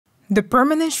The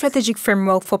Permanent Strategic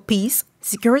Framework for Peace,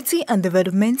 Security and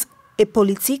Development, a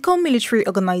politico-military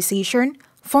organization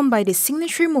formed by the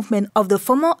signatory movement of the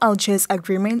former Algiers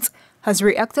Agreement, has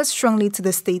reacted strongly to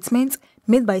the statement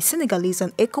made by Senegalese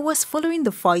and ECOWAS following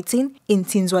the fighting in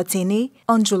Tinzaouatène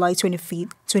on July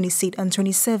 25th, 26th and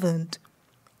 27th.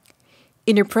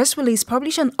 In a press release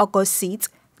published on August 6th,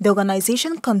 the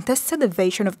organization contested the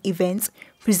version of events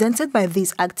presented by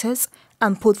these actors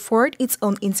and put forward its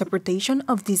own interpretation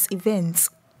of these events.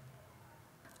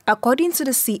 According to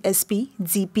the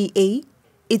CSP-DPA,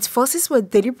 its forces were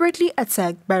deliberately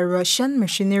attacked by Russian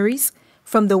mercenaries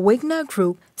from the Wagner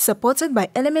Group, supported by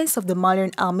elements of the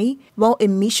Malian army, while a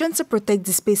mission to protect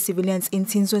displaced civilians in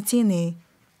Tinzaouatène.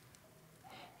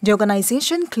 The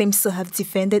organization claims to have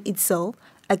defended itself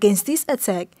against this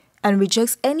attack and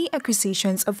rejects any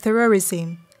accusations of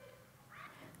terrorism.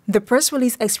 The press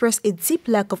release expressed a deep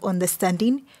lack of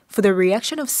understanding for the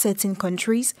reaction of certain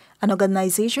countries and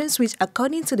organizations which,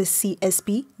 according to the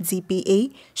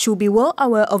CSP-DPA, should be well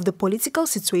aware of the political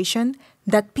situation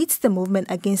that pits the movement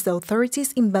against the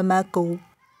authorities in Bamako.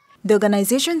 The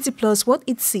organization deplores what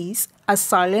it sees as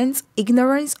silence,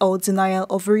 ignorance, or denial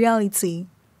of reality.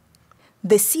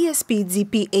 The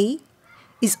CSP-DPA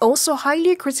is also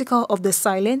highly critical of the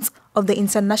silence of the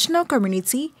international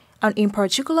community and in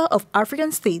particular of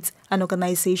African states and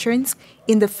organizations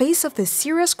in the face of the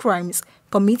serious crimes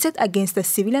committed against the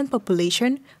civilian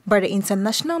population by the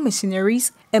international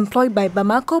mercenaries employed by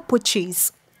Bamako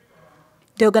putschists.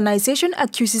 The organization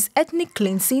accuses ethnic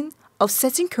cleansing of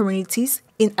certain communities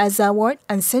in Azawad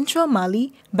and central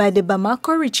Mali by the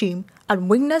Bamako regime and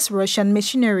Wagner's Russian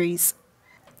mercenaries.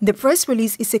 The press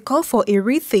release is a call for a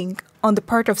rethink on the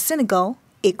part of Senegal,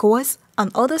 ECOWAS,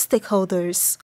 and other stakeholders.